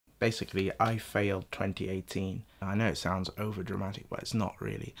Basically, I failed 2018. I know it sounds over dramatic, but it's not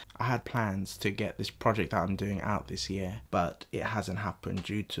really. I had plans to get this project that I'm doing out this year, but it hasn't happened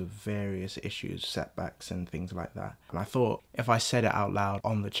due to various issues, setbacks and things like that. And I thought if I said it out loud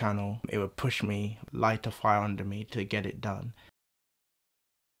on the channel, it would push me, light a fire under me to get it done.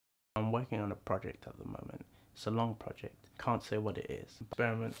 I'm working on a project at the moment. It's a long project. Can't say what it is.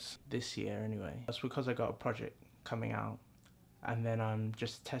 Experiments this year anyway. That's because I got a project coming out, and then I'm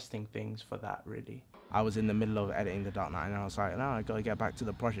just testing things for that, really. I was in the middle of editing The Dark Knight and I was like, no, I gotta get back to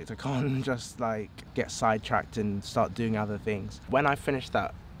the project. I can't just like get sidetracked and start doing other things. When I finish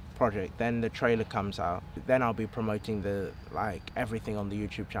that project, then the trailer comes out. Then I'll be promoting everything on the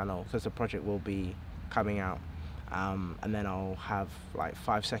YouTube channel, because the project will be coming out. And then I'll have like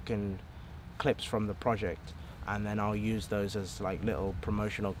 5-second clips from the project, and then I'll use those as like little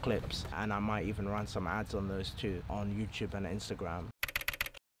promotional clips, and I might even run some ads on those too on YouTube and Instagram.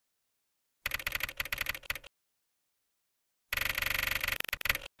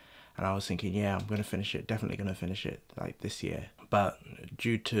 And I was thinking, yeah, I'm gonna finish it, definitely gonna finish it like this year. But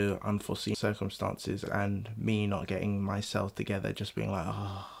due to unforeseen circumstances and me not getting myself together, just being like,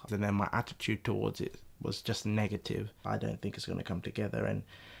 oh, and then my attitude towards it was just negative. I don't think it's gonna come together, and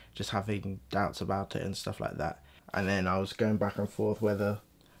just having doubts about it and stuff like that. And then I was going back and forth whether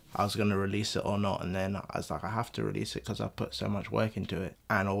I was gonna release it or not, and then I was like, I have to release it because I put so much work into it,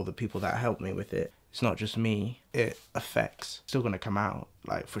 and all the people that helped me with it. It's not just me, it affects. It's still gonna come out,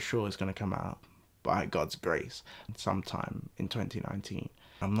 like for sure it's gonna come out by God's grace sometime in 2019.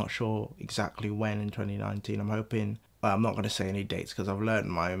 I'm not sure exactly when in 2019. I'm hoping, well, I'm not gonna say any dates because I've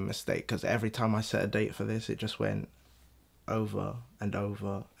learned my own mistake, because every time I set a date for this, it just went over and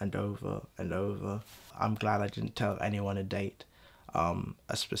over and over and over. I'm glad I didn't tell anyone a date,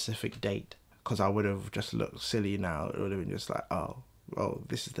 a specific date, because I would have just looked silly now. It would have been just like, oh, well,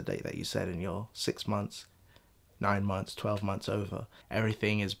 this is the date that you said, and you're 6 months, 9 months, 12 months over.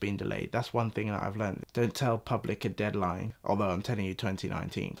 Everything has been delayed. That's one thing that I've learned. Don't tell public a deadline, although I'm telling you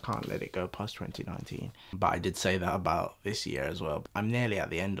 2019. Can't let it go past 2019. But I did say that about this year as well. I'm nearly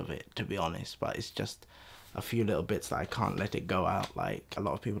at the end of it, to be honest, but it's just a few little bits that I can't let it go out. Like a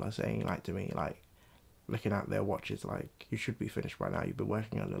lot of people are saying, like to me, like looking at their watches, like, you should be finished by now, you've been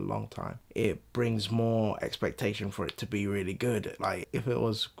working on it a long time. It brings more expectation for it to be really good. Like if it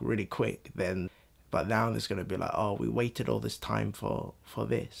was really quick, then, but now there's going to be like, oh, we waited all this time for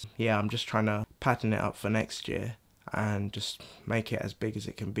this. Yeah, I'm just trying to pattern it up for next year and just make it as big as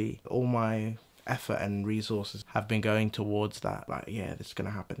it can be. All my effort and resources have been going towards that, like, yeah, this is going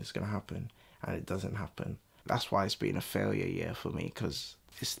to happen, this is going to happen, and it doesn't happen. That's why it's been a failure year for me, because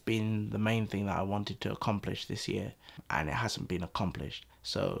it's been the main thing that I wanted to accomplish this year, and it hasn't been accomplished.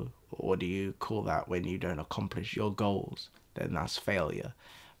 So what do you call that when you don't accomplish your goals? Then that's failure.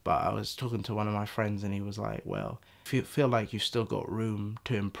 But I was talking to one of my friends, and he was like, well, if you feel like you've still got room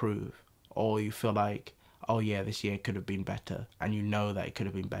to improve, or you feel like, oh yeah, this year could have been better, and you know that it could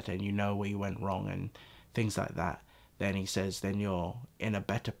have been better, and you know where you went wrong and things like that, then he says, then you're in a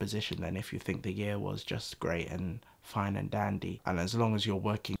better position than if you think the year was just great and fine and dandy. And as long as you're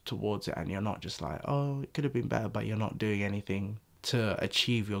working towards it and you're not just like, oh, it could have been better, but you're not doing anything to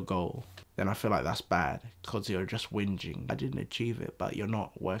achieve your goal, then I feel like that's bad, because you're just whinging. I didn't achieve it, but you're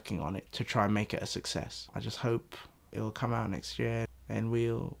not working on it to try and make it a success. I just hope it'll come out next year and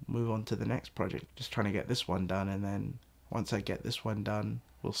we'll move on to the next project. Just trying to get this one done, and then once I get this one done,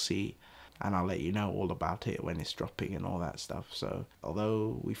 we'll see. And I'll let you know all about it when it's dropping and all that stuff. So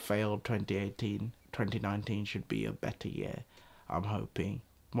although we failed 2018, 2019 should be a better year. I'm hoping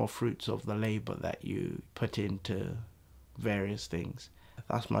more fruits of the labor that you put into various things.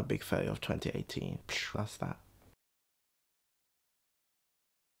 That's my big failure of 2018. That's that.